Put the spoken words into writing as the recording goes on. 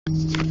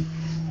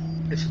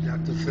This is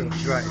Dr. Phil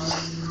DRICE.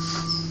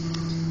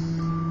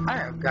 I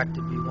have got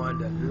to be one of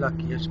the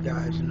luckiest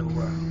guys in the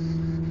world.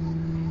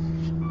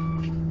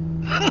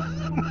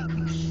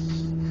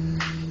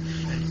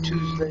 And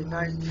Tuesday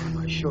night, when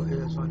my show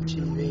airs on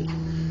TV,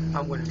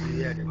 I'm going to be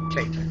there to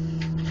tape it.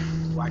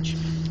 Watch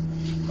me.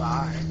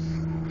 Bye.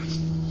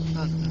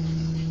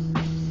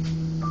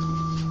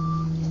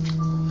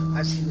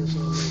 I see this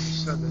old lady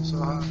struggling so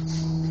hard.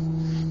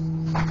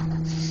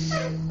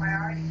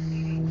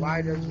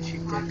 Why doesn't she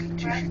think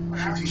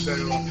she should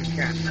be better off in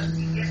Canada?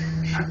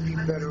 She'd be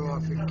better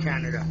off in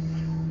Canada.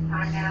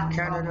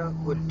 Canada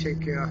would take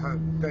care of her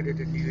better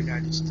than the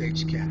United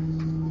States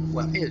can.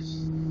 Well, is,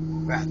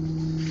 rather.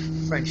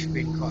 French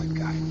green card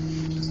guy.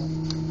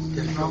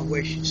 There's no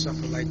way she'd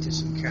suffer like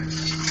this in Canada.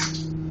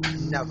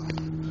 Never.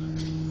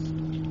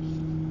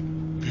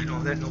 They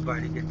don't let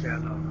nobody get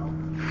that low.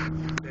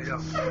 They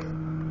don't.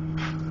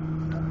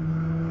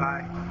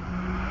 Bye.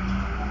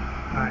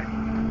 Bye.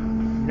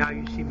 Now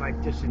you see my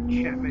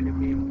disenchantment of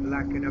being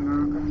black in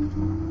America.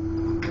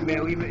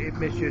 Mais oui,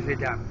 messieurs et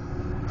dames,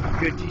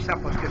 je dis ça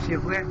parce que c'est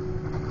vrai,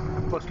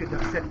 parce que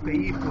dans ce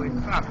pays, pour une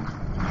femme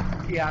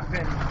qui a à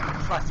peine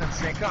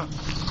 65 ans,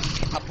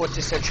 à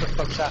porter cette chose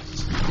comme ça,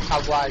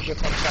 avoir âgé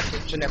comme ça,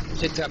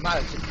 c'est très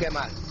mal, c'est très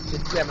mal,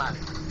 c'est très mal.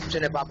 Ce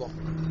n'est pas bon.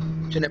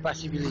 Ce n'est pas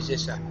civilisé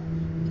ça.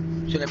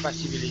 Ce n'est pas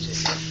civilisé.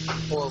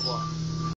 Au revoir.